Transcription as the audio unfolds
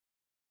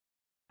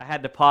I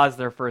had to pause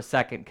there for a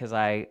second because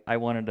I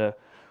wanted to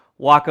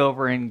walk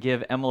over and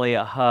give Emily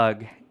a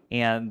hug.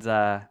 And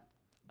I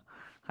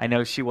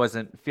know she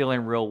wasn't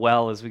feeling real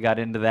well as we got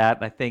into that.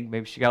 I think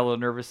maybe she got a little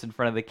nervous in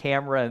front of the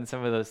camera and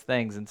some of those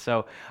things. And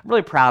so I'm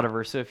really proud of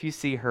her. So if you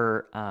see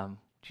her,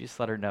 just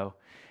let her know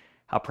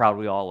how proud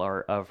we all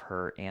are of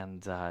her.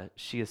 And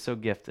she is so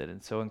gifted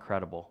and so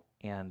incredible.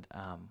 And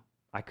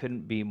I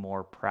couldn't be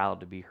more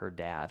proud to be her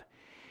dad.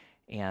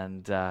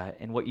 And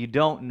what you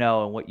don't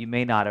know and what you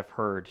may not have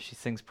heard, she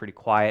sings pretty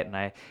quiet, and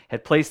I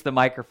had placed the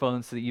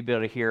microphone so that you'd be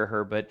able to hear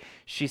her, but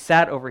she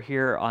sat over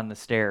here on the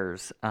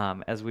stairs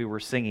as we were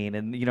singing,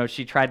 and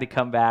she tried to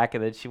come back,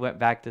 and then she went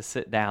back to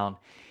sit down,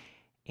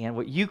 and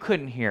what you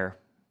couldn't hear,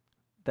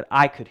 that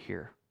I could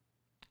hear,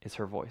 is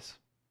her voice.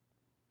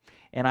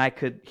 And I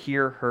could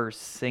hear her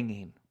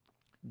singing,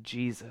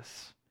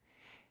 Jesus,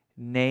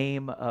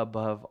 name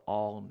above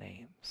all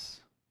names.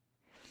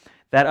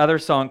 That other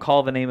song,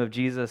 Call the Name of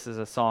Jesus, is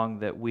a song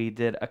that we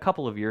did a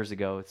couple of years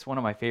ago. It's one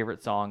of my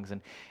favorite songs.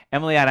 And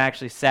Emily and I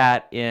actually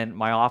sat in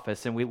my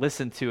office and we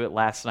listened to it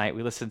last night.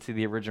 We listened to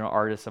the original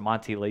artist,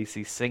 Amonte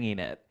Lacey, singing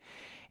it.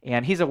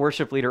 And he's a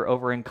worship leader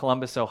over in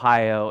Columbus,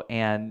 Ohio.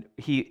 And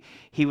he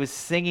was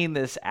singing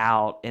this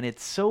out, and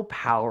it's so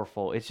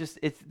powerful. It's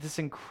this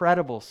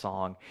incredible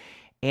song.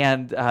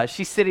 And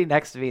she's sitting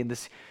next to me, and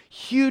this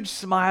huge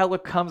smile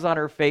comes on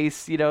her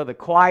face. The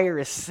choir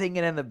is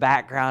singing in the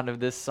background of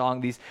this song,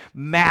 these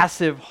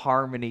massive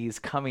harmonies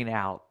coming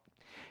out.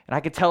 And I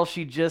could tell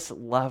she just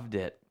loved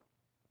it.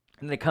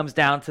 And then it comes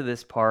down to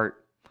this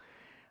part.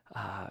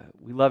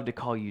 We love to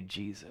call you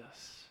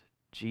Jesus.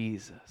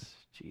 Jesus,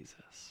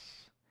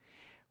 Jesus.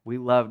 We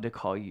love to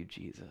call you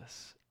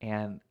Jesus.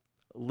 And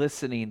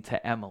listening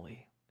to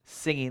Emily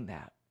singing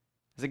that,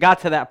 as it got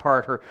to that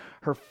part,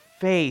 her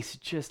face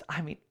just,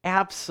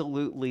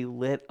 absolutely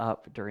lit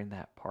up during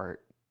that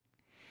part.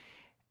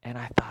 And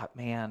I thought,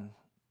 man,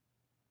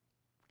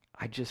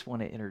 I just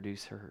want to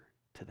introduce her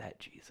to that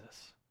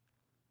Jesus.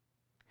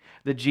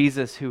 The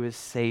Jesus who is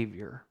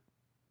Savior,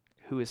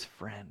 who is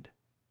friend.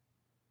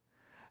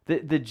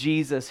 The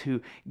Jesus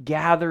who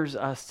gathers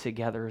us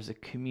together as a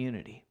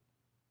community,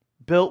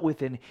 built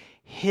within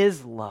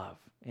His love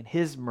and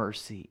His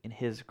mercy and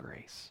His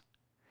grace.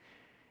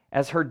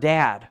 As her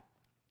dad,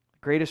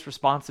 greatest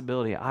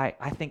responsibility I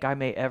think I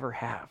may ever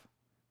have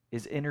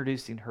is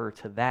introducing her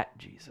to that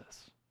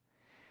Jesus.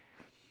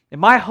 And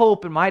my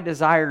hope and my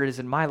desire is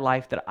in my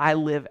life that I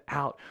live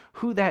out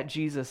who that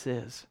Jesus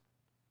is.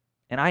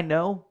 And I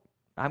know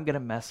I'm going to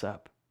mess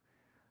up.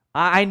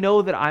 I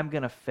know that I'm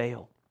going to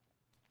fail.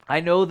 I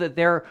know that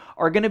there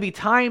are going to be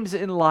times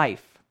in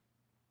life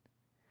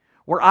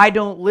where I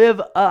don't live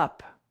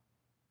up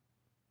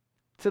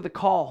to the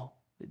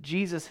call that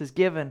Jesus has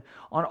given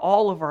on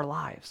all of our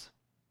lives.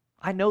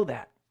 I know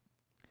that.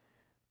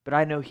 But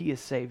I know He is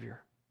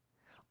Savior.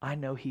 I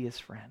know He is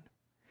friend.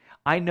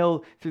 I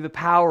know through the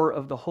power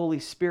of the Holy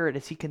Spirit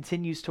as He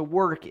continues to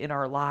work in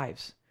our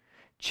lives,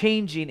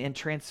 changing and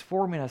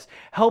transforming us,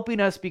 helping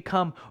us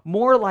become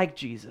more like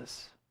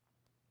Jesus,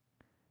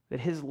 that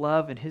His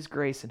love and His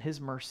grace and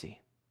His mercy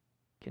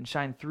can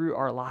shine through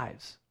our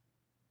lives.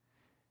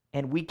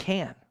 And we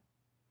can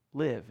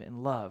live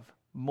and love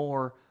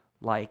more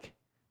like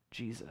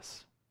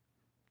Jesus.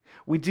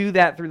 We do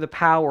that through the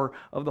power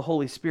of the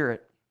Holy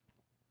Spirit.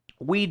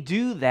 We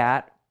do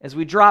that as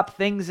we drop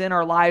things in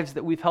our lives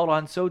that we've held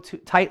on so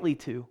tightly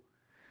to.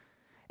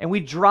 And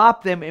we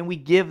drop them and we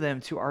give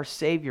them to our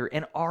Savior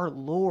and our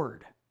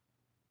Lord.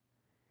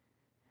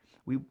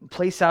 We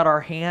place out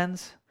our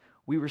hands.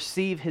 We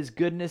receive His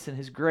goodness and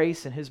His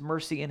grace and His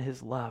mercy and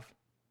His love.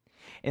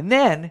 And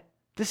then,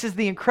 this is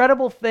the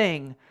incredible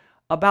thing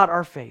about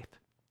our faith.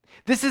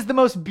 This is the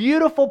most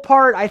beautiful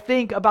part, I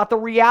think, about the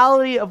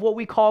reality of what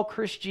we call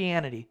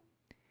Christianity,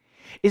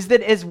 is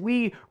that as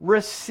we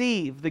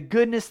receive the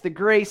goodness, the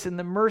grace, and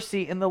the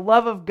mercy, and the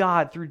love of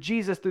God through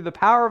Jesus, through the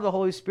power of the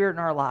Holy Spirit in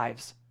our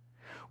lives,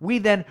 we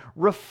then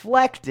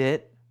reflect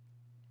it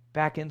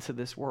back into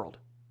this world.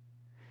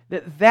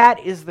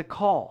 That is the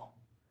call,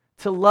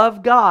 to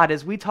love God,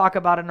 as we talk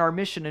about in our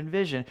mission and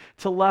vision,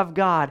 to love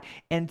God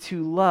and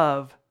to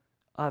love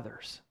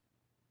others.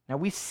 Now,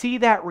 we see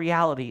that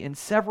reality in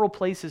several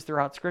places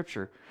throughout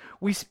Scripture.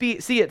 We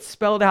see it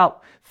spelled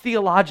out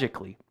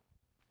theologically.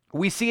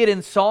 We see it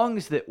in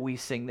songs that we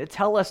sing that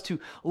tell us to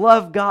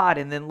love God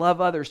and then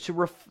love others,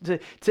 to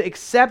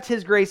accept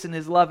His grace and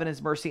His love and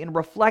His mercy and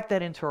reflect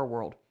that into our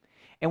world.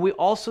 And we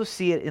also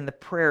see it in the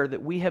prayer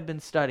that we have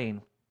been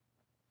studying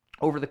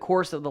over the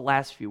course of the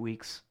last few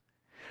weeks.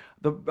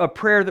 A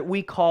prayer that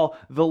we call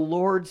the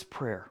Lord's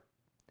Prayer.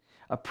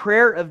 A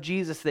prayer of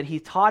Jesus that He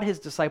taught His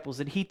disciples,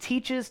 that He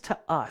teaches to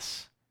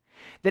us.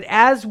 That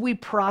as we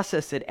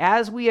process it,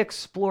 as we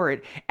explore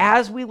it,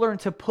 as we learn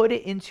to put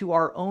it into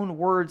our own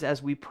words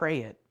as we pray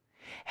it,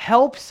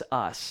 helps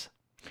us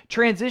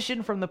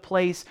transition from the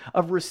place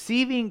of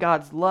receiving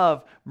God's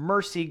love,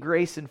 mercy,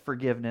 grace, and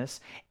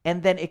forgiveness,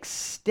 and then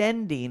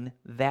extending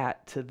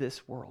that to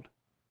this world.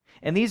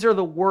 And these are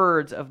the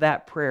words of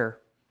that prayer.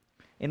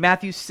 In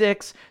Matthew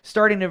 6,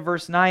 starting in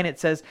verse 9, it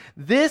says,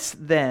 "This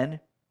then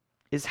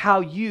is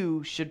how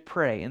you should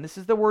pray. And this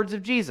is the words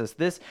of Jesus.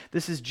 This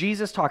is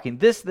Jesus talking.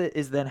 This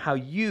is then how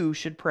you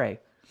should pray.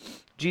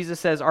 Jesus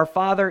says, "Our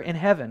Father in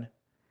heaven,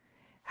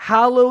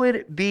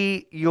 hallowed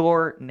be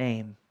your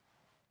name.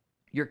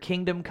 Your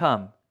kingdom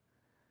come.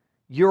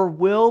 Your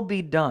will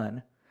be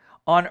done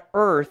on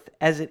earth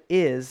as it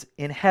is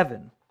in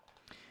heaven.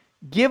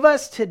 Give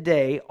us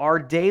today our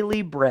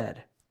daily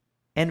bread,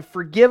 and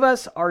forgive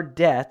us our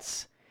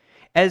debts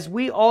as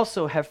we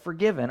also have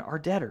forgiven our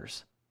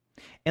debtors.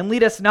 And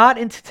lead us not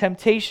into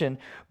temptation,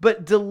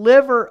 but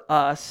deliver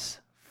us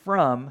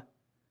from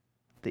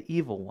the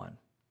evil one."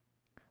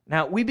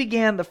 Now, we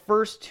began the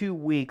first 2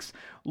 weeks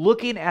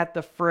looking at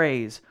the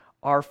phrase,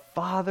 "Our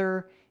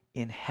Father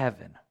in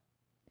heaven,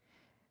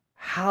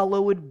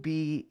 hallowed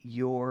be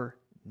your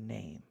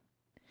name."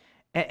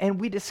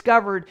 And we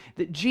discovered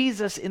that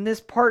Jesus, in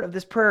this part of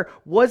this prayer,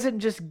 wasn't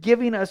just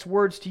giving us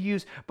words to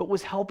use, but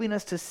was helping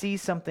us to see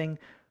something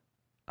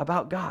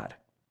about God.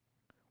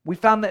 We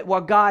found that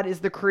while God is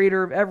the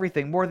creator of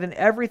everything, more than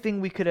everything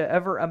we could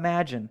ever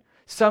imagine,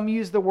 some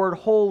use the word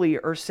holy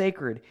or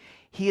sacred,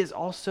 He is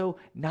also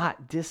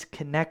not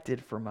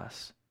disconnected from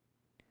us.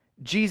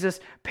 Jesus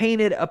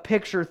painted a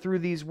picture through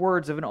these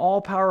words of an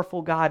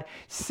all-powerful God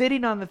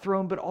sitting on the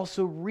throne, but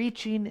also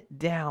reaching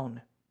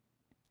down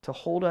to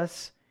hold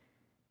us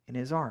in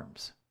His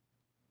arms.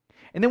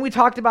 And then we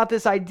talked about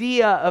this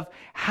idea of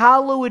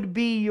hallowed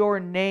be your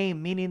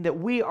name, meaning that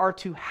we are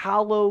to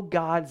hallow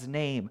God's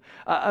name.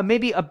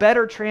 Maybe a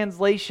better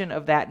translation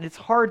of that, and it's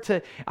hard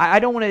to, I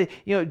don't want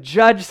to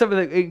judge some of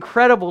the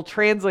incredible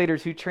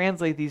translators who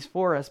translate these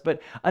for us,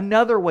 but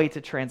another way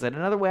to translate,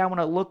 another way I want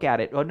to look at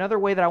it, another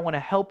way that I want to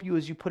help you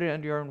as you put it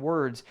into your own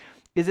words,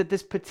 is that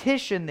this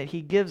petition that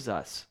He gives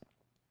us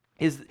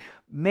is,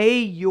 may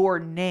your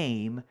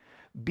name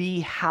be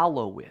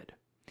hallowed.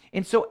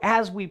 And so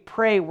as we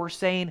pray, we're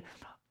saying,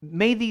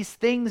 may these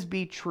things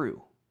be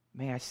true.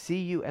 May I see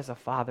you as a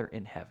Father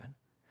in heaven.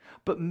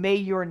 But may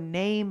your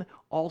name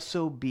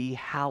also be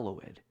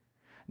hallowed.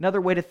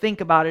 Another way to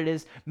think about it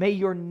is, may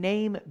your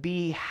name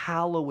be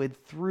hallowed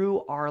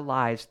through our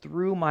lives,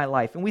 through my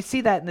life. And we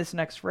see that in this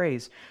next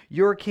phrase,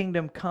 your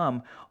kingdom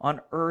come on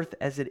earth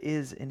as it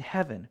is in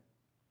heaven.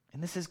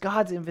 And this is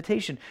God's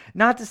invitation,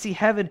 not to see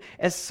heaven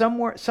as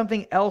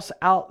something else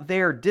out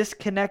there,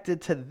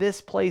 disconnected to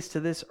this place,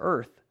 to this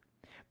earth,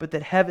 but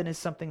that heaven is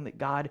something that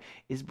God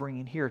is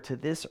bringing here to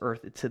this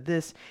earth, to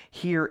this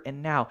here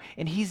and now.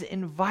 And He's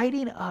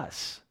inviting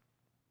us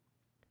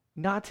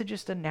not to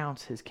just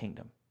announce His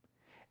kingdom,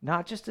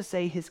 not just to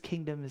say His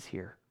kingdom is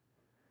here,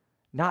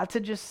 not to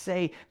just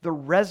say the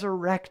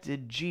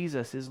resurrected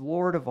Jesus is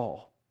Lord of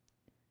all,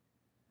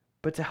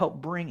 but to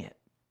help bring it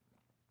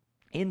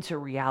into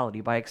reality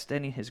by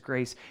extending His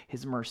grace,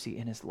 His mercy,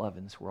 and His love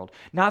in this world.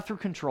 Not through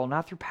control,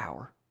 not through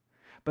power,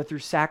 but through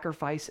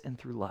sacrifice and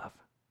through love.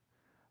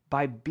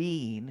 By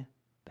being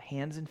the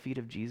hands and feet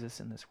of Jesus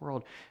in this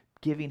world,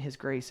 giving His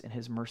grace and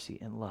His mercy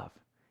and love.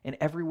 And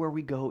everywhere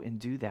we go and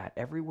do that,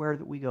 everywhere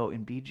that we go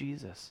and be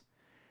Jesus,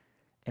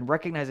 and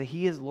recognize that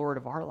He is Lord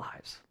of our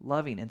lives,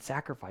 loving and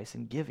sacrifice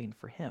and giving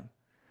for Him,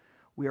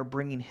 we are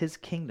bringing His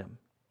kingdom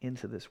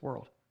into this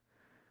world.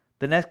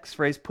 The next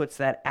phrase puts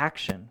that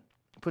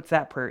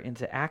prayer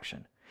into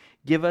action.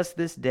 Give us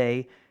this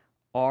day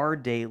our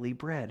daily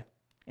bread.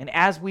 And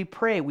as we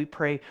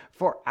pray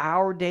for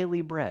our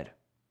daily bread.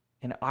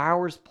 And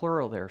ours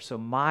plural there, so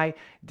my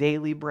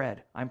daily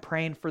bread. I'm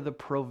praying for the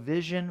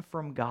provision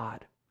from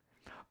God.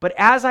 But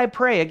as I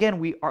pray, again,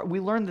 we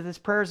learn that this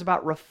prayer is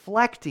about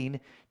reflecting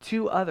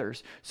to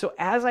others. So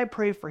as I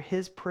pray for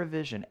His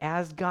provision,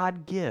 as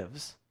God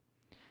gives,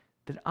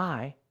 then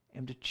I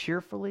am to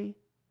cheerfully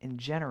and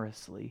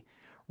generously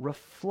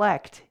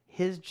reflect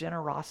His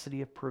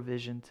generosity of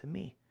provision to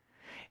me.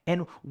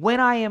 And when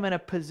I am in a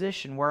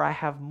position where I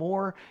have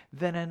more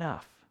than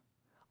enough,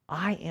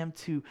 I am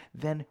to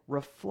then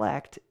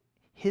reflect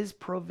His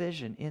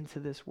provision into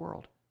this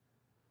world.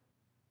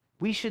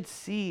 We should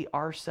see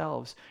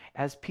ourselves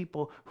as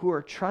people who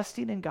are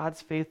trusting in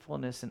God's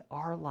faithfulness in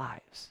our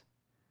lives,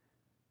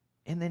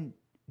 and then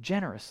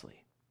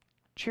generously,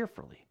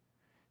 cheerfully,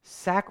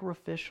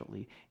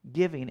 sacrificially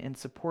giving and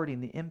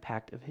supporting the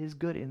impact of His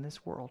good in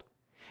this world.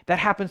 That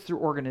happens through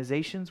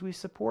organizations we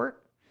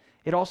support.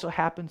 It also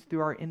happens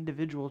through our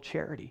individual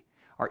charity,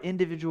 our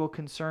individual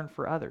concern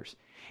for others.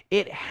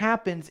 It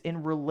happens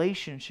in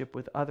relationship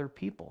with other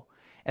people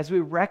as we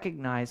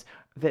recognize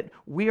that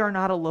we are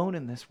not alone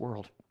in this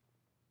world,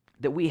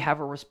 that we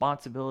have a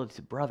responsibility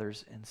to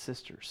brothers and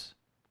sisters,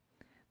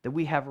 that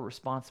we have a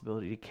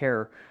responsibility to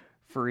care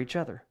for each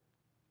other.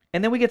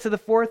 And then we get to the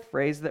fourth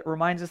phrase that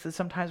reminds us that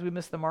sometimes we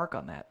miss the mark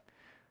on that.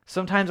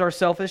 Sometimes our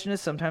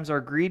selfishness, sometimes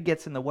our greed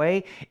gets in the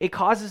way. It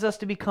causes us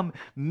to become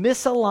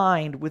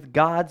misaligned with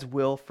God's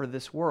will for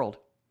this world.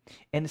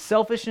 And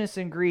selfishness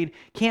and greed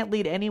can't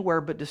lead anywhere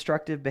but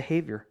destructive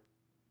behavior.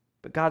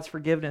 But God's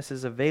forgiveness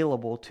is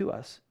available to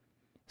us.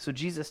 So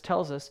Jesus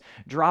tells us,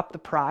 drop the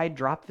pride,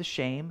 drop the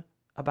shame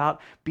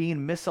about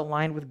being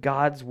misaligned with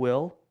God's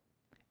will.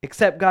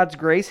 Accept God's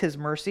grace, His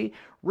mercy.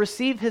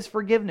 Receive His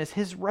forgiveness,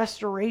 His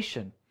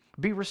restoration.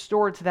 Be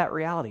restored to that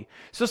reality.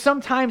 So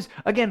sometimes,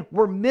 again,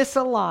 we're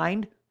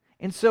misaligned,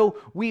 and so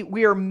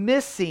we are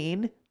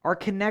missing our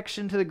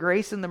connection to the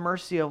grace and the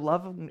mercy of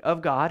love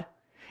of God.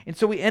 And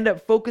so we end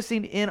up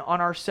focusing in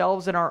on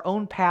ourselves and our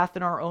own path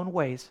and our own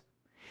ways.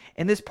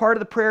 And this part of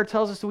the prayer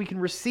tells us that we can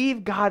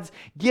receive God's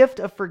gift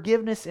of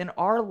forgiveness in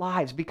our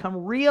lives, become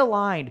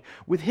realigned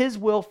with His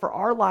will for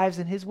our lives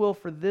and His will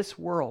for this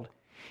world.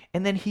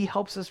 And then He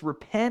helps us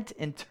repent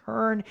and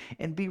turn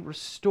and be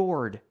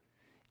restored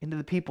into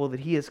the people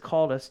that He has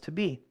called us to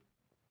be.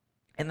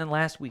 And then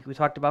last week we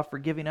talked about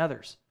forgiving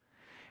others,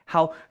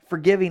 how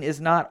forgiving is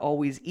not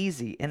always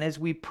easy. And as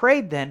we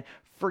prayed then,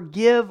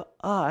 forgive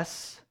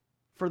us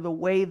for the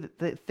way that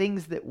the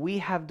things that we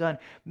have done.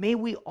 May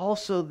we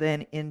also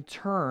then in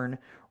turn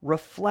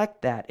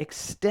reflect that,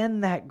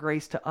 extend that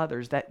grace to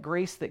others, that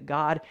grace that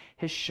God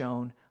has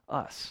shown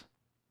us.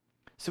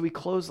 So we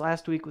closed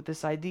last week with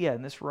this idea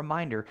and this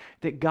reminder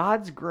that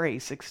God's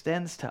grace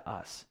extends to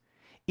us,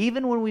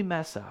 even when we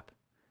mess up,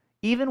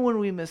 even when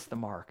we miss the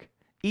mark,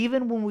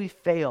 even when we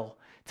fail,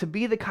 to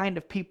be the kind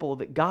of people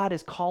that God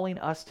is calling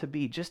us to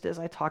be, just as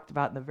I talked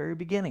about in the very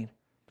beginning.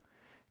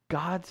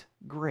 God's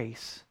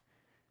grace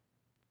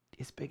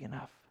is big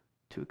enough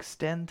to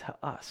extend to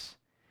us.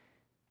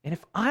 And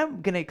if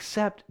I'm going to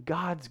accept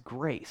God's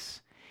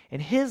grace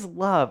and His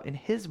love and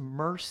His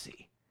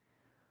mercy,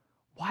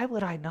 why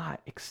would I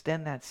not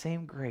extend that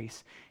same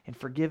grace and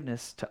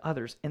forgiveness to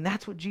others? And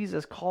that's what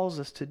Jesus calls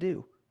us to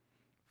do.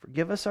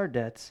 Forgive us our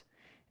debts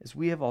as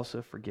we have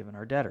also forgiven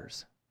our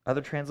debtors.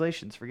 Other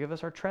translations, forgive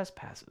us our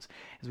trespasses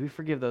as we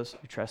forgive those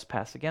who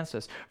trespass against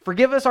us.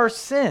 Forgive us our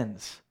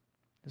sins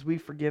as we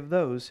forgive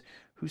those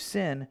who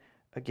sin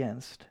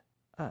against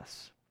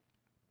us.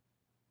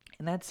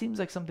 And that seems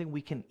like something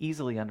we can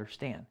easily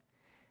understand.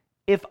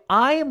 If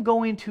I am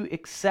going to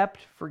accept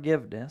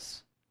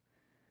forgiveness,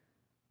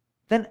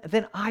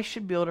 then I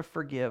should be able to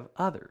forgive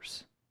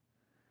others.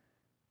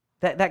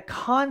 That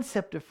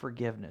concept of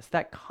forgiveness,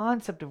 that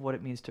concept of what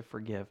it means to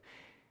forgive,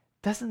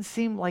 doesn't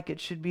seem like it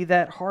should be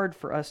that hard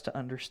for us to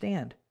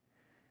understand.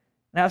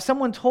 Now, if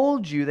someone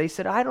told you, they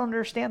said, I don't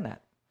understand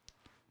that.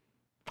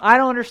 I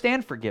don't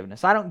understand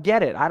forgiveness. I don't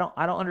get it. I don't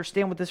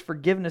understand what this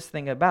forgiveness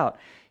thing about.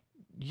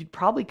 You'd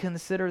probably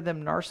consider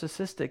them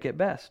narcissistic at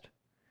best.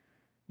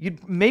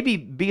 You'd maybe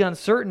be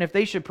uncertain if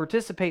they should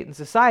participate in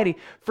society.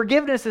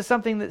 Forgiveness is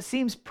something that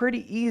seems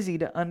pretty easy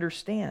to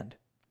understand.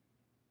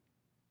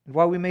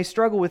 While we may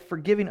struggle with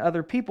forgiving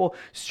other people,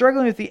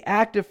 struggling with the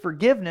act of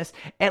forgiveness,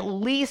 at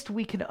least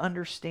we can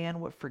understand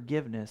what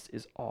forgiveness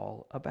is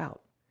all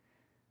about.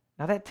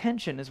 Now that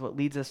tension is what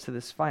leads us to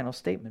this final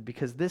statement,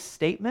 because this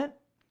statement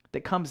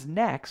that comes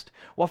next,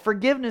 while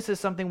forgiveness is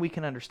something we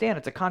can understand,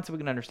 it's a concept we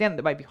can understand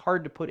that might be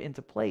hard to put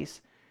into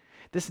place,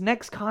 this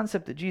next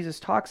concept that Jesus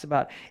talks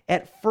about,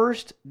 at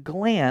first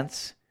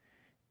glance,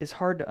 is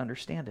hard to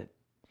understand it.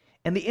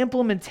 And the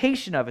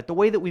implementation of it, the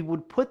way that we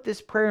would put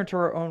this prayer into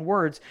our own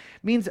words,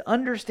 means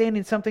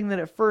understanding something that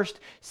at first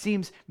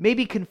seems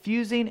maybe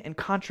confusing and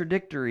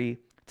contradictory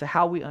to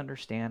how we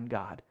understand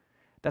God.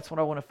 That's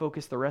what I want to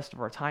focus the rest of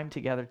our time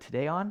together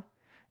today on,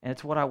 and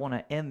it's what I want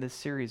to end this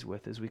series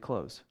with as we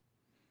close.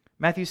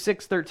 Matthew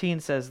 6:13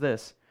 says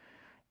this,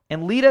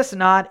 "And lead us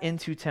not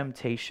into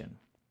temptation,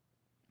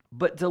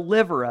 but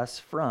deliver us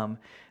from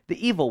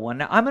the evil one."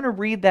 Now, I'm going to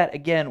read that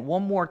again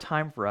one more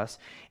time for us.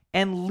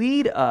 And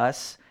lead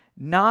us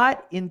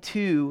not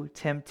into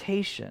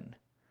temptation,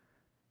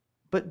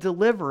 but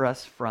deliver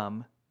us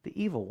from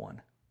the evil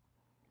one.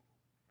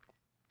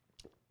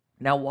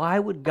 Now, why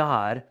would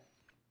God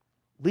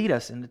lead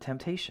us into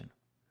temptation?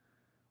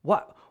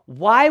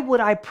 Why would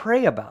I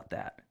pray about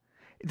that?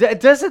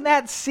 Doesn't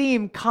that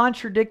seem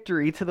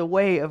contradictory to the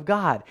way of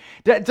God?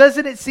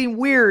 Doesn't it seem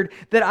weird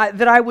that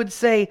I would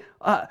say,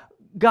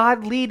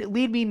 God,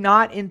 lead me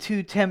not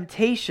into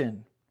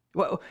temptation?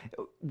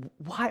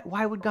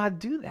 Why would God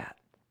do that?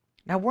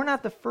 Now, we're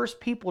not the first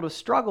people to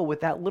struggle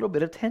with that little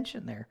bit of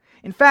tension there.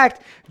 In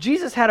fact,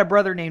 Jesus had a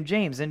brother named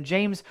James, and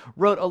James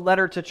wrote a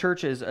letter to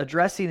churches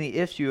addressing the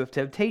issue of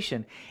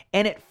temptation.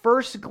 And at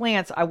first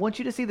glance, I want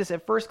you to see this,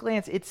 at first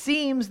glance, it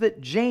seems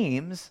that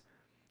James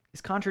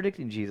is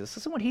contradicting Jesus.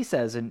 Listen to what he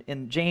says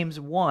in James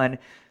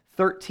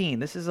 1:13.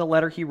 This is a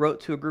letter he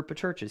wrote to a group of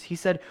churches. He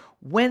said,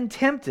 "When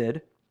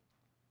tempted,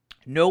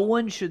 no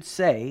one should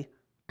say,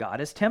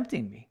 'God is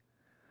tempting me.'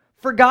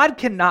 For God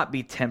cannot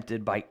be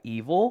tempted by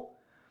evil,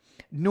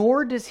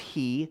 nor does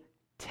He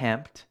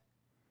tempt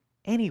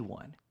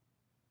anyone."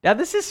 Now,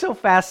 this is so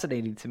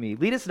fascinating to me.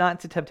 Lead us not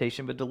into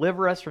temptation, but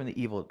deliver us from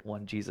the evil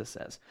one, Jesus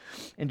says.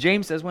 And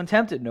James says, when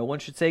tempted, no one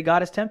should say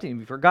God is tempting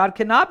me, for God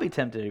cannot be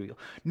tempted by evil,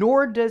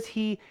 nor does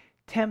He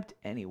tempt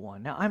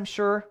anyone. Now, I'm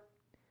sure,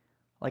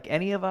 like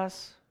any of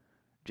us,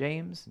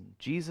 James and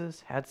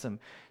Jesus had some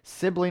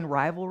sibling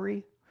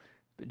rivalry,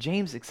 but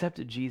James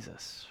accepted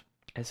Jesus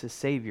as his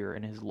Savior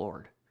and his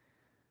Lord.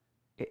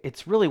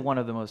 It's really one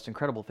of the most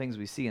incredible things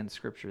we see in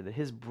Scripture, that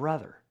his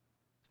brother,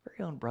 his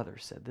very own brother,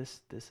 said,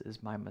 this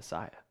is my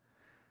Messiah.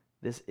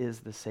 This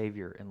is the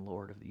Savior and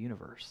Lord of the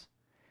universe.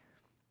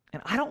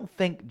 And I don't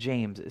think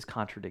James is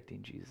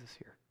contradicting Jesus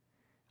here.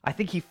 I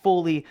think he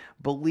fully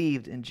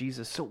believed in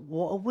Jesus. So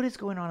what is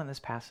going on in this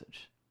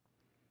passage?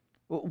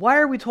 Why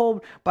are we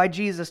told by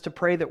Jesus to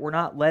pray that we're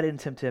not led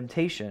into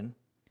temptation,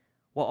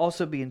 while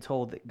also being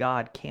told that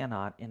God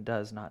cannot and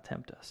does not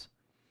tempt us?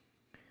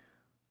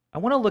 I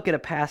want to look at a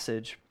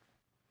passage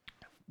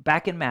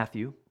back in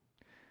Matthew,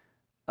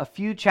 a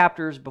few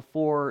chapters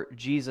before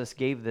Jesus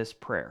gave this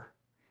prayer.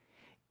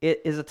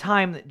 It is a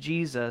time that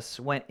Jesus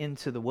went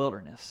into the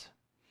wilderness,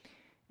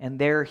 and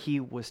there he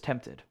was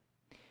tempted.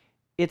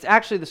 It's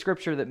actually the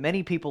scripture that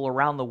many people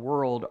around the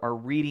world are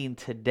reading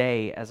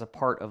today as a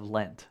part of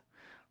Lent.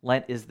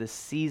 Lent is the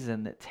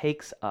season that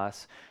takes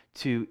us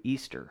to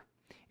Easter.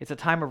 It's a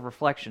time of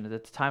reflection.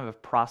 It's a time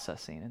of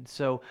processing. And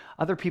so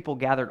other people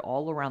gathered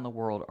all around the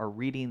world are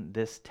reading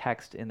this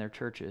text in their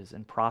churches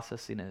and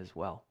processing it as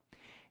well.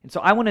 And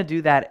so I want to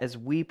do that as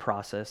we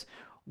process,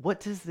 what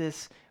does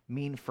this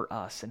mean for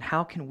us, and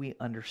how can we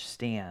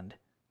understand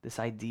this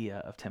idea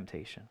of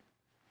temptation?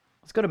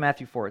 Let's go to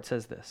Matthew 4. It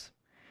says this: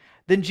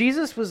 Then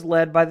Jesus was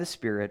led by the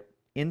Spirit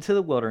into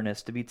the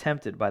wilderness to be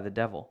tempted by the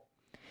devil.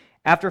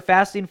 After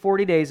fasting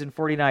 40 days and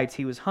 40 nights,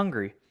 he was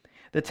hungry.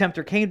 The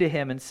tempter came to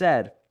him and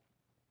said,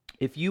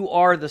 If you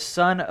are the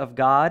Son of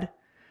God,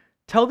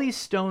 tell these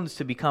stones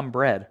to become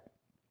bread.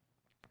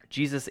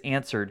 Jesus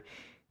answered,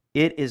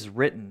 It is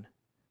written,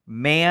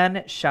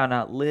 Man shall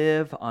not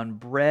live on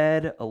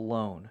bread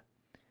alone,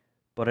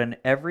 but on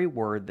every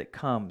word that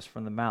comes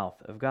from the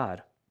mouth of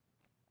God.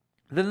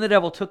 Then the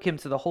devil took him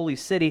to the holy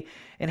city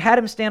and had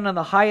him stand on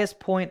the highest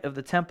point of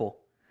the temple.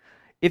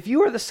 If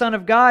you are the Son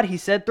of God, he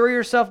said, throw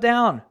yourself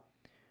down.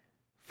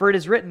 For it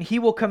is written, He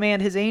will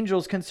command His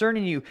angels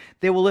concerning you.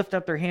 They will lift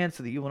up their hands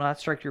so that you will not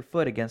strike your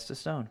foot against a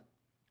stone.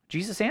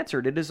 Jesus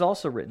answered, It is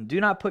also written, Do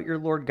not put your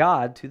Lord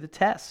God to the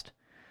test.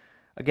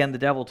 Again, the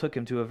devil took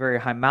him to a very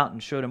high mountain,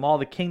 showed him all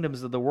the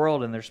kingdoms of the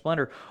world and their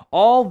splendor.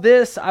 All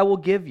this I will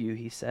give you,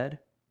 he said,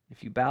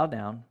 if you bow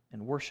down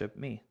and worship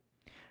me.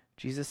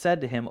 Jesus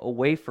said to him,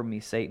 Away from me,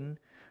 Satan,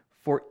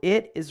 for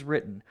it is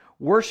written,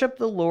 Worship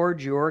the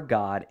Lord your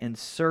God and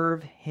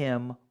serve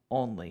Him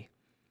only.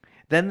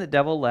 Then the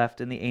devil left,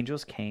 and the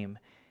angels came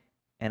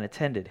and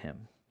attended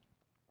him.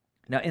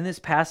 Now, in this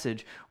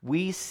passage,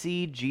 we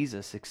see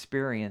Jesus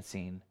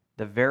experiencing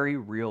the very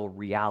real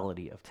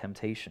reality of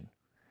temptation.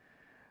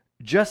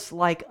 Just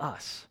like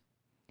us,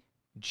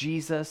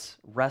 Jesus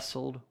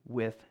wrestled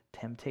with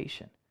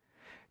temptation.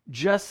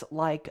 Just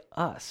like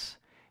us,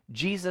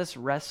 Jesus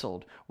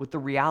wrestled with the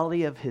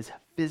reality of his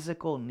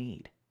physical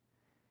need.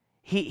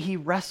 He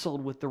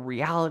wrestled with the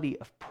reality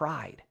of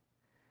pride.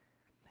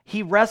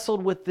 He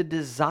wrestled with the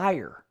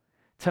desire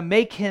to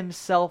make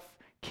himself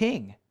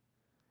king.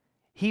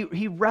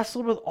 He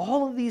wrestled with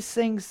all of these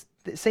things,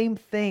 the same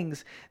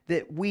things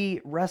that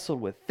we wrestled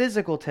with.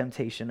 Physical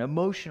temptation,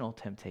 emotional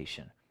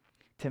temptation,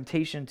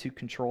 temptation to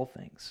control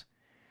things,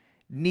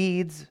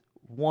 needs,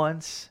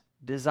 wants,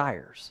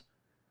 desires.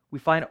 We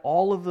find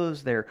all of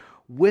those there,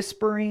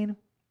 whispering,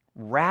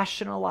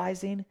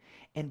 rationalizing,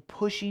 and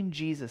pushing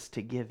Jesus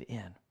to give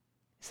in.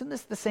 Isn't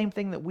this the same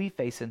thing that we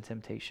face in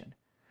temptation?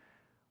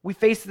 We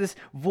face this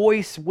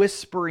voice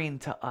whispering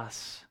to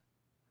us.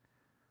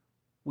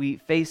 We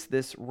face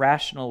this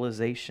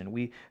rationalization.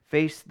 We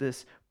face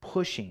this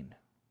pushing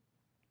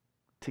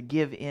to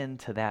give in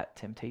to that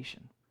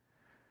temptation.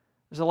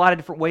 There's a lot of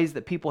different ways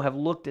that people have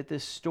looked at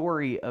this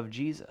story of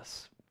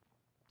Jesus.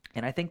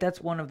 And I think that's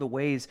one of the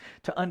ways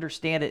to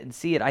understand it and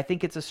see it. I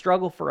think it's a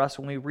struggle for us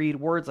when we read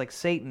words like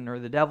Satan or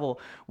the devil.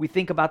 We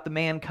think about the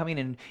man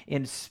coming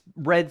in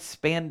red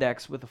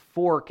spandex with a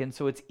fork, and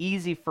so it's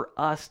easy for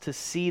us to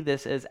see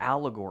this as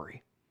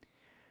allegory.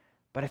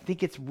 But I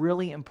think it's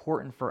really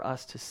important for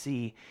us to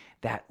see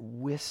that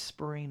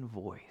whispering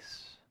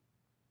voice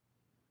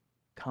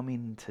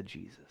coming to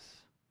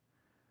Jesus.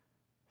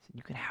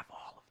 You can have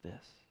all of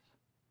this.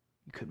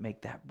 You could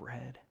make that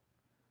bread.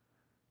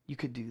 You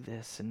could do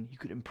this, and you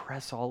could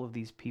impress all of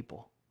these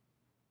people.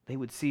 They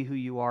would see who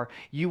you are.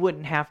 You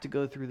wouldn't have to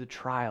go through the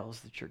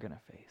trials that you're going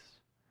to face.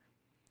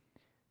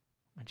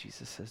 And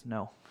Jesus says,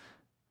 no.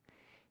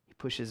 He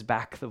pushes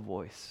back the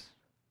voice.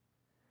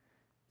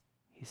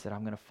 He said,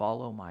 I'm going to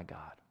follow my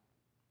God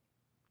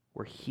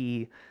where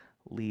He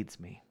leads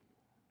me.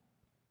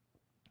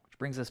 Which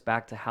brings us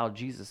back to how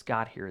Jesus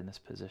got here in this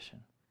position.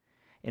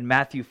 In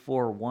Matthew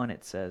 4:1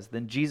 it says,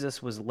 Then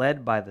Jesus was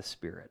led by the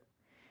Spirit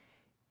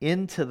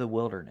into the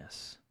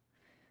wilderness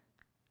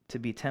to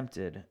be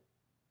tempted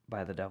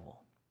by the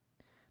devil.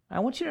 I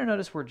want you to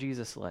notice where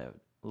Jesus was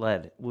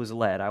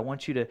led. I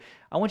want you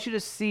to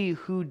see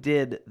who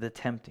did the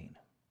tempting.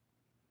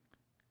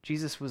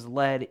 Jesus was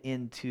led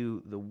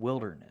into the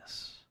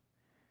wilderness.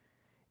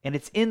 And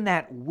it's in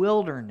that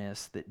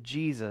wilderness that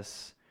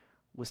Jesus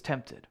was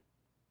tempted.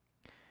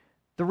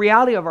 The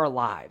reality of our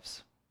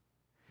lives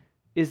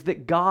is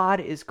that God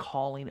is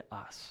calling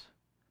us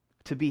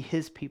to be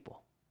His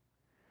people,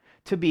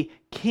 to be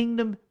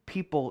kingdom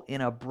people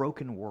in a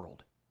broken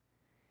world.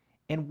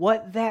 And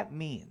what that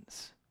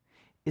means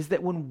is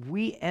that when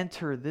we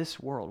enter this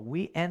world,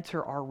 we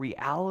enter our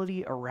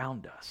reality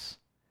around us,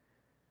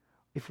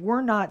 if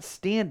we're not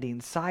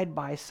standing side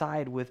by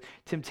side with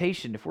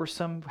temptation, if we're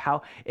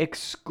somehow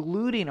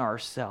excluding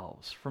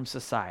ourselves from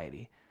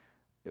society,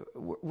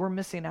 we're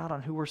missing out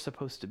on who we're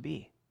supposed to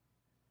be.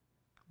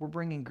 We're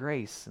bringing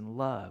grace and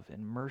love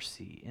and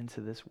mercy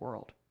into this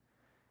world.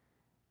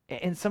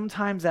 And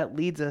sometimes that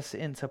leads us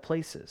into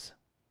places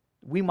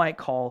we might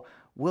call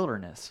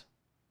wilderness.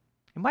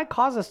 It might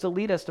cause us to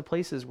lead us to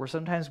places where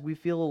sometimes we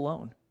feel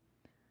alone.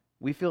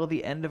 We feel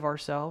the end of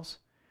ourselves.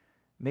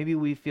 Maybe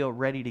we feel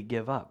ready to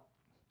give up.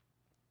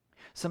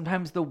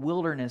 Sometimes the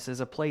wilderness is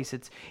a place,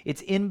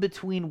 it's in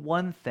between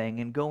one thing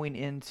and going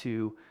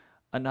into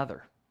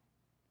another.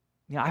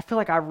 I feel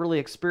like I've really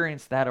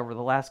experienced that over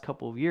the last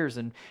couple of years,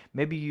 and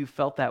maybe you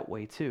felt that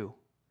way too.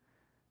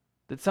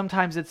 That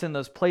sometimes it's in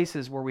those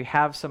places where we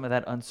have some of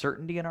that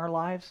uncertainty in our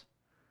lives.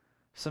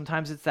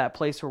 Sometimes it's that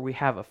place where we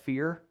have a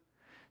fear.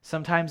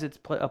 Sometimes it's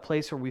a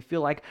place where we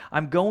feel like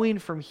I'm going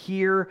from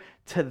here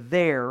to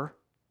there,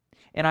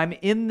 and I'm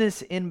in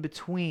this in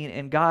between,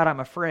 and God, I'm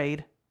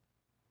afraid.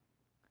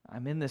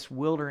 I'm in this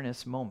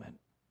wilderness moment.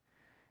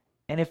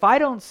 And if I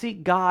don't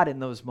seek God in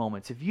those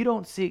moments, if you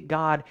don't seek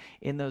God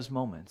in those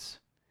moments,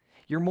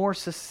 you're more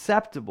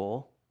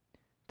susceptible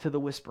to the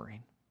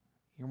whispering.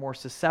 You're more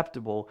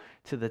susceptible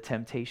to the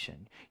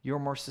temptation. You're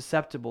more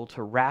susceptible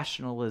to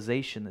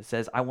rationalization that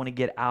says, I want to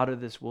get out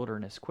of this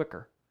wilderness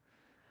quicker.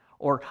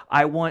 Or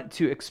I want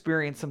to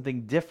experience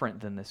something different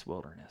than this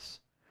wilderness.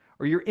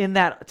 Or you're in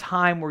that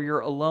time where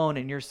you're alone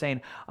and you're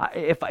saying,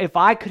 if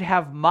I could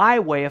have my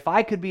way, if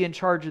I could be in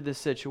charge of this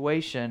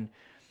situation,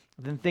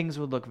 then things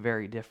would look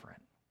very different.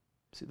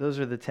 See, those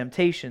are the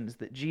temptations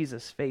that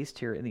Jesus faced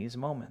here in these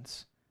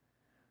moments.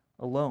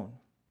 Alone.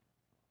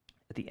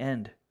 At the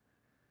end,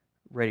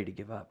 ready to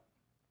give up.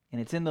 And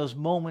it's in those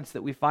moments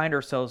that we find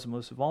ourselves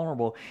most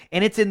vulnerable.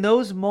 And it's in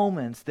those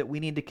moments that we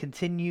need to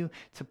continue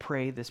to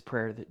pray this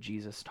prayer that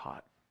Jesus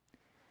taught.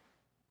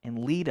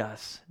 And lead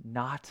us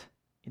not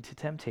into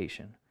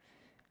temptation,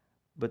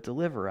 but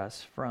deliver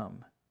us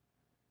from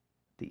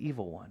the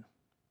evil one.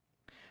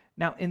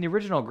 Now, in the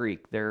original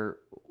Greek, there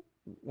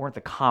weren't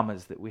the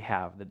commas that we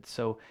have that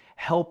so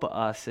help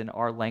us in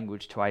our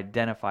language to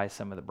identify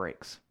some of the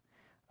breaks.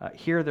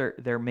 Here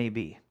there may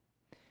be.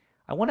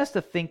 I want us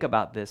to think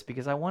about this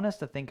because I want us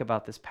to think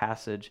about this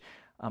passage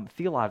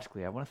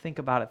theologically. I want to think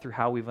about it through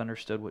how we've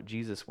understood what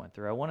Jesus went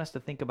through. I want us to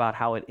think about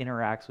how it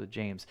interacts with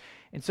James.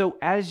 And so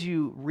as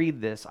you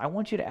read this, I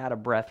want you to add a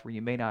breath where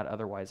you may not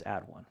otherwise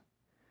add one.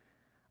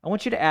 I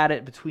want you to add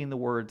it between the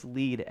words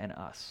lead and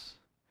us.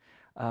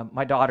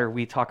 My daughter,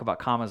 we talk about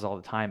commas all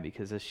the time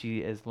because as she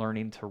is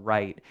learning to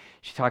write,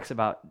 she talks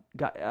about,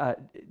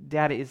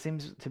 Dad, it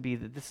seems to be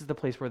that this is the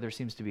place where there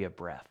seems to be a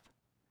breath.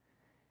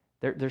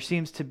 There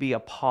seems to be a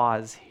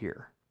pause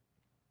here.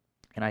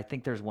 And I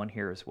think there's one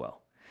here as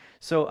well.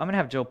 So I'm going to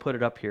have Joe put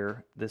it up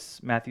here,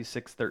 this Matthew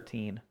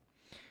 6:13.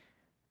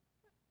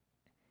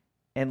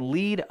 And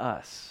lead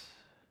us.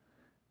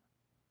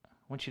 I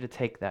want you to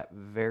take that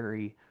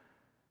very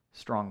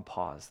strong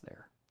pause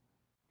there.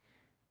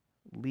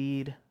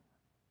 Lead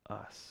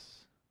us.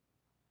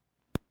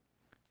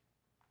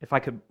 If I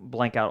could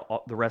blank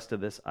out the rest of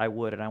this, I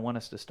would, and I want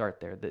us to start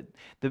there.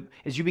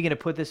 As you begin to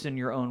put this in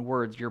your own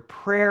words, your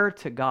prayer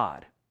to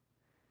God,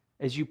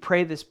 as you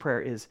pray this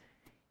prayer is,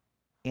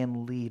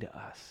 and lead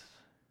us.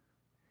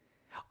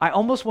 I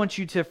almost want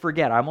you to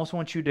forget. I almost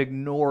want you to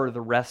ignore the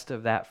rest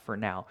of that for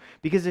now.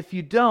 Because if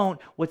you don't,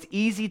 what's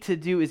easy to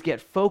do is get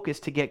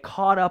focused, to get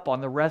caught up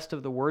on the rest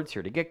of the words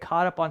here, to get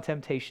caught up on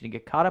temptation, to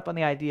get caught up on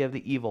the idea of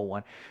the evil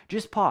one.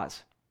 Just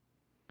pause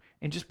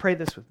and just pray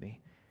this with me.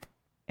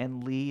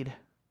 And lead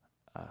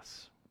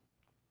us.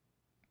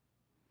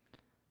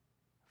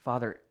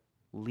 Father,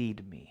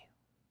 lead me.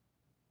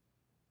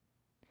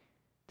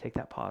 Take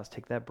that pause,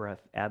 take that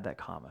breath, add that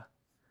comma.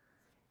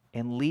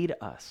 And lead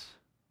us.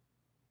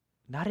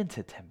 Not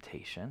into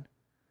temptation.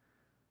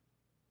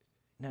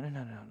 No.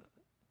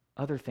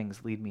 Other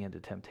things lead me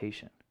into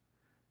temptation.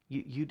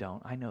 You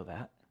don't. I know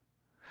that.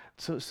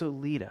 So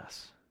lead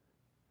us.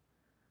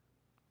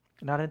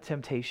 Not in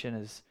temptation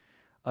as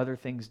other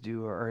things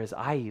do or as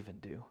I even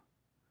do.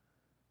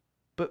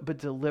 But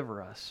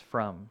deliver us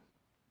from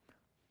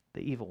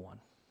the evil one.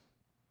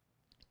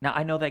 Now,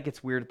 I know that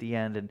gets weird at the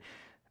end, and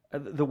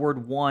the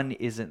word one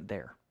isn't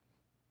there.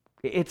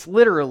 It's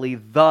literally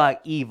the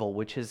evil,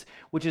 which has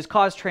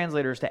caused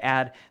translators to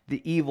add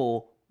the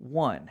evil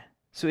one.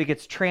 So it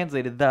gets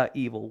translated the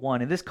evil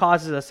one. And this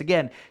causes us,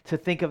 again, to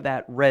think of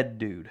that red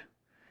dude,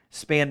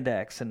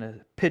 spandex and a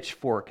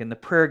pitchfork, and the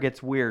prayer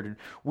gets weird. And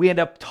we end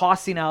up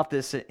tossing out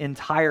this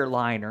entire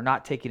line or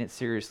not taking it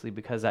seriously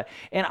because that.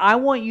 And I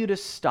want you to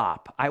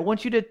stop. I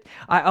want you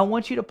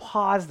to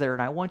pause there,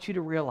 and I want you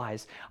to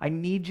realize I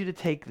need you to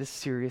take this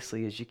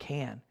seriously as you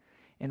can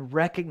and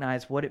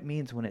recognize what it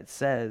means when it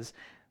says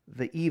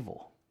the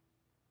evil.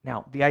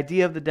 Now, the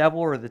idea of the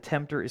devil or the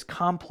tempter is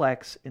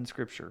complex in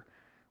Scripture.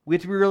 We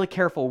have to be really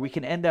careful. We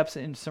can end up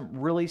in some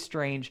really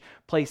strange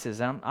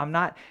places. I'm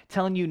not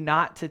telling you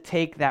not to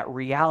take that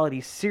reality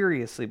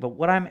seriously, but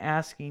what I'm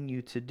asking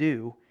you to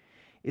do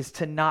is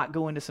to not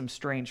go into some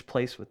strange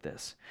place with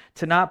this,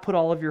 to not put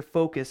all of your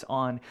focus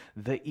on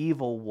the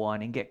evil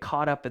one and get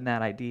caught up in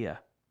that idea.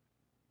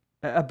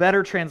 A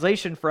better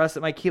translation for us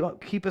that might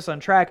keep us on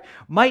track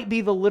might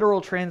be the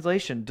literal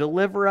translation,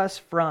 deliver us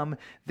from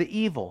the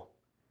evil.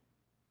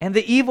 And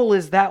the evil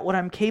is that what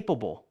I'm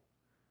capable.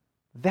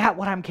 That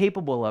what I'm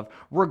capable of,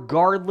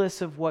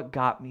 regardless of what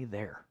got me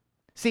there.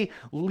 See,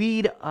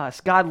 lead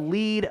us. God,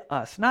 lead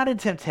us, not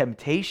into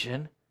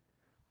temptation,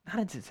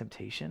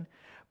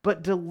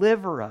 but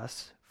deliver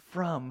us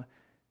from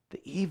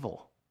the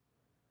evil.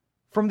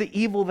 From the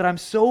evil that I'm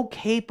so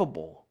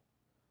capable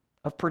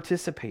of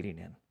participating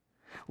in.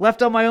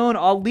 Left on my own,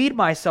 I'll lead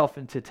myself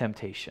into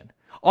temptation.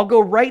 I'll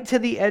go right to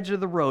the edge of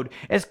the road,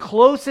 as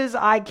close as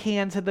I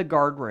can to the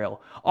guardrail.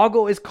 I'll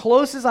go as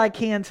close as I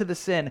can to the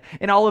sin,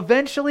 and I'll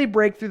eventually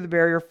break through the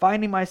barrier,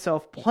 finding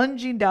myself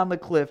plunging down the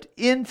cliff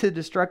into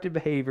destructive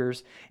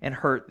behaviors and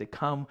hurt that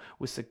come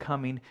with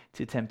succumbing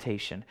to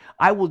temptation.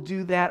 I will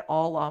do that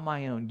all on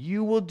my own.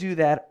 You will do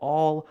that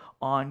all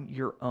on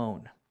your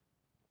own.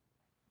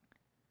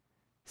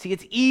 See,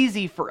 it's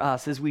easy for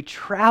us as we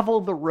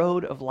travel the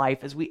road of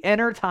life, as we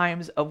enter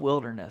times of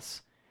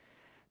wilderness,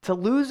 to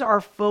lose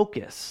our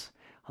focus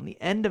on the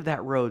end of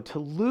that road, to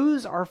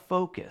lose our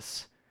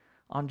focus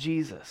on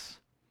Jesus,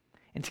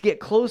 and to get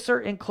closer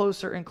and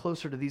closer and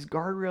closer to these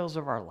guardrails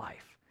of our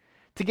life,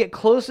 to get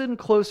closer and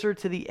closer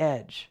to the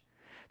edge,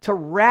 to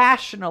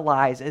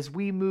rationalize as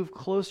we move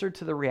closer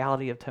to the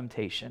reality of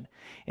temptation.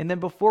 And then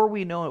before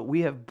we know it,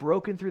 we have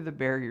broken through the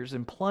barriers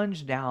and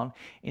plunged down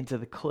into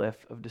the cliff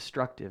of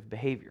destructive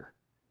behavior.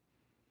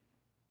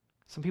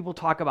 Some people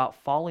talk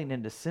about falling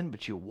into sin,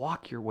 but you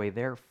walk your way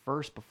there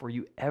first before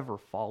you ever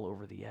fall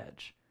over the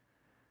edge.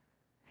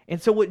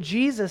 And so what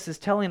Jesus is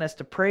telling us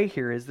to pray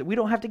here is that we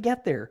don't have to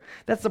get there.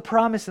 That's the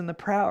promise and the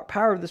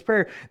power of this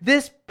prayer.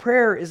 This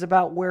prayer is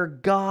about where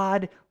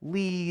God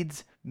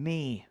leads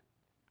me.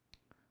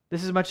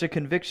 This is as much a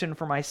conviction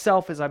for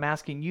myself as I'm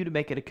asking you to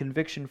make it a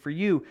conviction for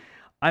you.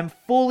 I'm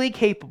fully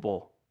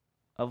capable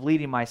of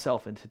leading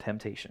myself into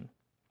temptation.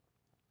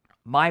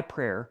 My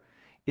prayer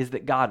is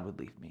that God would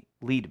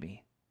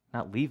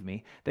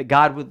that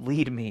God would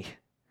lead me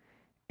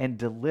and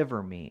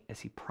deliver me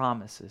as he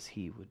promises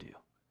he would do.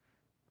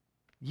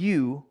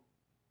 You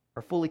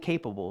are fully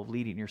capable of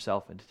leading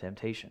yourself into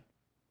temptation.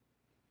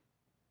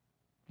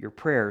 Your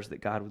prayer is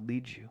that God would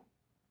lead you,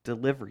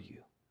 deliver you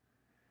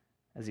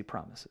as he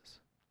promises.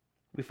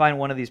 We find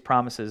one of these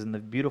promises in the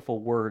beautiful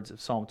words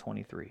of Psalm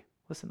 23.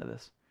 Listen to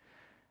this.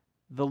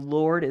 The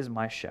Lord is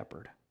my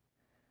shepherd.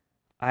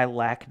 I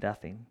lack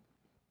nothing.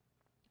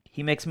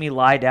 He makes me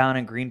lie down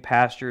in green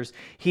pastures.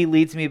 He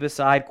leads me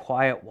beside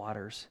quiet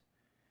waters.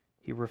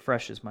 He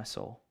refreshes my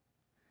soul.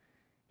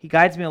 He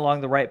guides me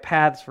along the right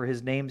paths for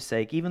his name's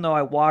sake. Even though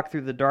I walk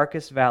through the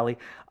darkest valley,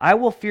 I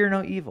will fear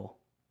no evil.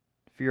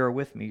 For you are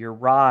with me. Your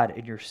rod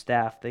and your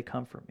staff, they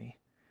comfort me.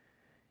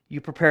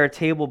 You prepare a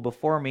table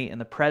before me in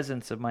the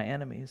presence of my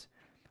enemies.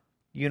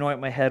 You anoint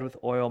my head with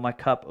oil, my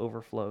cup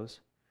overflows.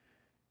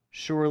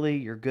 Surely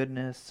your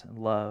goodness and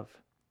love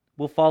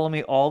will follow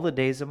me all the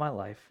days of my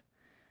life,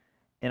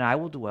 and I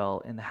will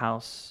dwell in the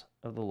house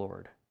of the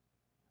Lord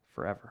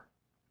forever.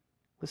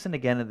 Listen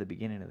again at the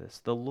beginning of this.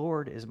 The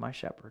Lord is my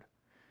shepherd.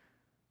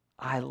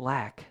 I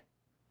lack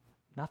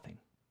nothing.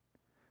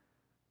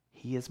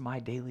 He is my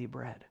daily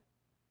bread.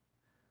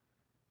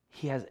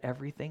 He has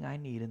everything I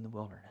need in the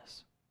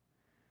wilderness.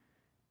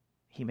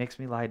 He makes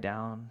me lie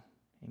down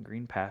in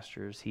green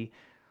pastures. He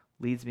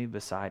leads me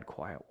beside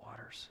quiet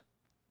waters.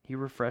 He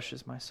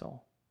refreshes my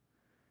soul.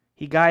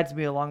 He guides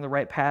me along the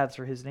right paths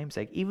for his name's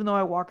sake, even though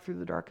I walk through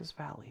the darkest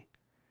valley.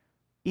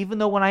 Even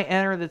though when I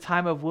enter the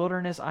time of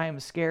wilderness, I am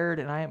scared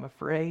and I am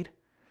afraid.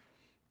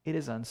 It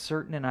is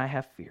uncertain and I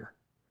have fear.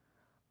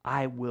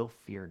 I will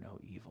fear no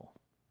evil.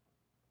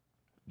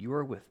 You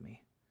are with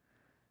me.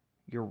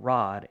 Your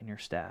rod and your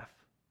staff,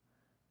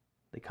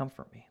 they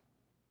comfort me.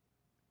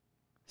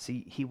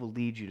 See, he will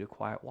lead you to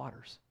quiet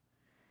waters.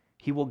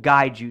 He will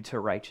guide you to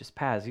righteous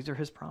paths. These are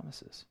his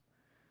promises.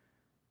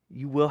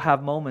 You will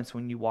have moments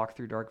when you walk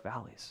through dark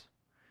valleys,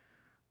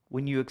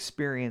 when you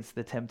experience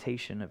the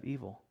temptation of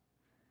evil.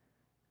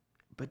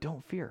 But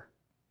don't fear.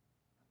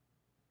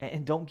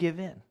 And don't give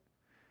in,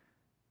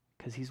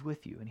 because he's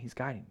with you and he's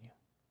guiding you.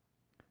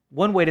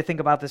 One way to think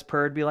about this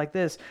prayer would be like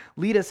this.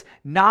 Lead us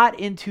not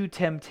into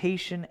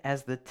temptation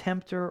as the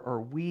tempter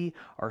or we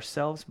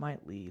ourselves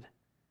might lead,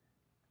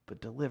 but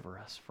deliver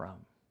us from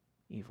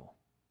evil.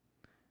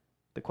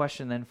 The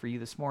question then for you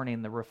this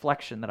morning, the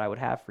reflection that I would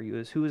have for you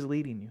is, who is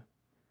leading you?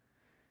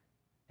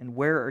 And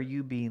where are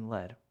you being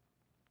led?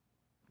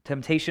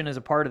 Temptation is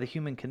a part of the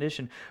human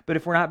condition, but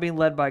if we're not being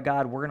led by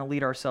God, we're going to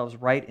lead ourselves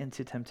right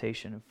into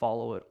temptation and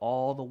follow it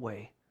all the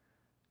way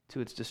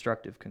to its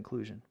destructive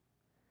conclusion.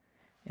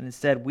 And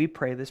instead, we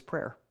pray this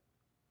prayer,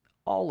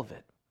 all of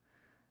it,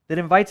 that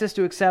invites us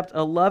to accept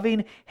a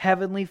loving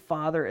Heavenly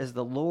Father as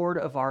the Lord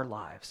of our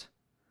lives,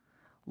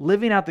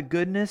 living out the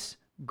goodness,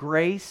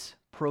 grace,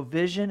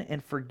 provision,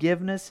 and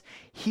forgiveness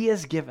he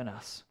has given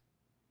us,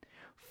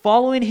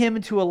 following him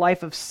into a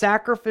life of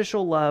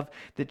sacrificial love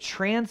that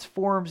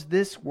transforms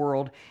this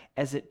world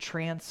as it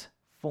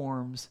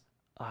transforms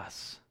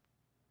us.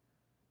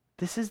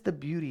 This is the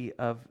beauty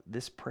of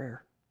this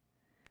prayer.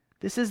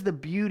 This is the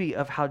beauty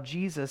of how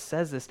Jesus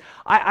says this.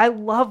 I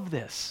love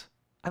this.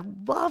 I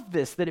love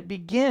this, that it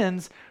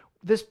begins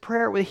this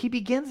prayer, he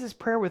begins this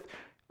prayer with,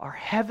 our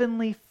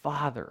Heavenly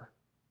Father,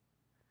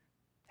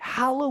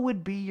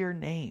 hallowed be your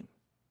name.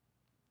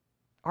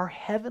 Our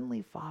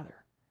Heavenly Father.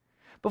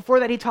 Before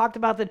that, he talked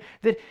about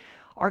that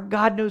our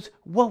God knows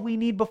what we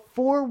need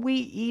before we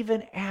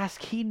even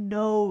ask. He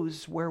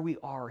knows where we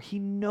are. He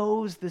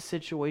knows the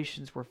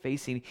situations we're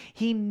facing.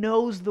 He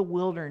knows the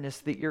wilderness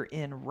that you're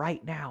in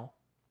right now.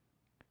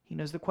 He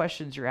knows the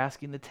questions you're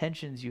asking, the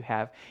tensions you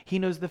have. He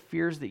knows the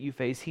fears that you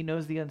face. He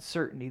knows the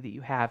uncertainty that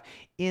you have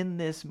in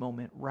this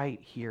moment,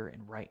 right here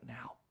and right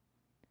now.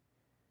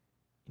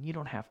 And you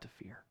don't have to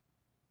fear.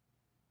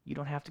 You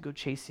don't have to go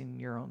chasing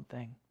your own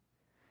thing.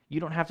 You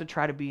don't have to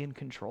try to be in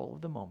control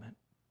of the moment.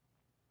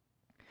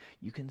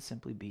 You can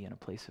simply be in a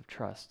place of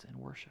trust and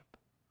worship.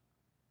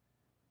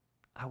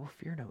 I will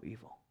fear no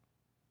evil,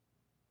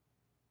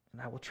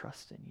 and I will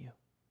trust in you.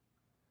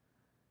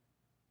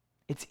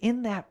 It's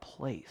in that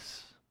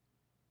place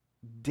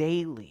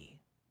daily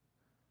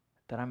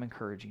that I'm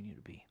encouraging you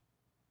to be.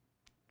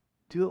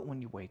 Do it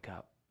when you wake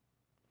up.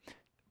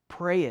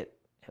 Pray it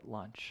at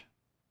lunch.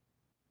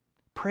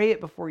 Pray it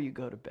before you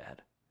go to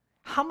bed.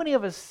 How many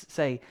of us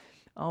say,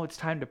 oh, it's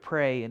time to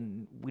pray,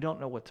 and we don't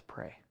know what to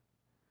pray?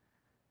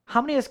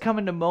 How many of us come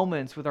into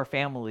moments with our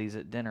families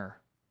at dinner?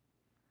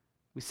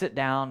 We sit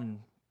down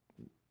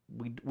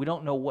and we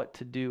don't know what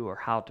to do or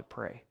how to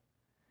pray.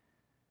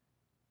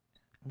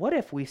 What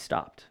if we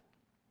stopped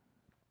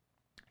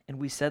and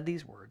we said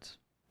these words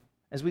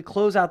as we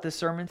close out this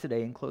sermon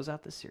today and close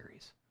out this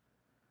series,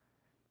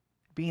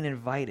 being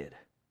invited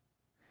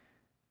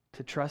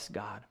to trust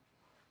God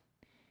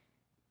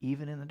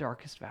even in the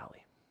darkest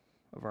valley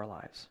of our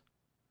lives,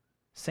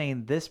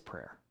 saying this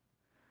prayer,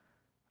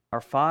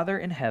 our Father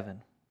in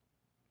heaven,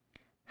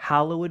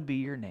 hallowed be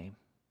your name.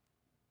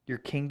 Your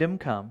kingdom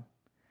come,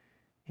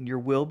 and your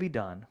will be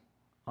done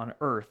on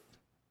earth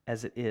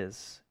as it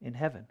is in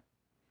heaven.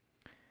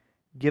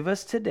 Give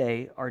us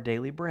today our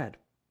daily bread,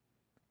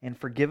 and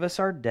forgive us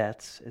our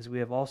debts as we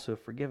have also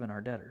forgiven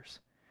our debtors.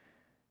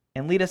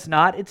 And lead us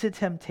not into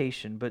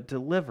temptation, but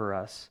deliver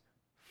us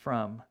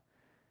from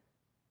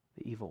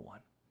the evil one.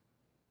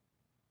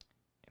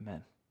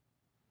 Amen.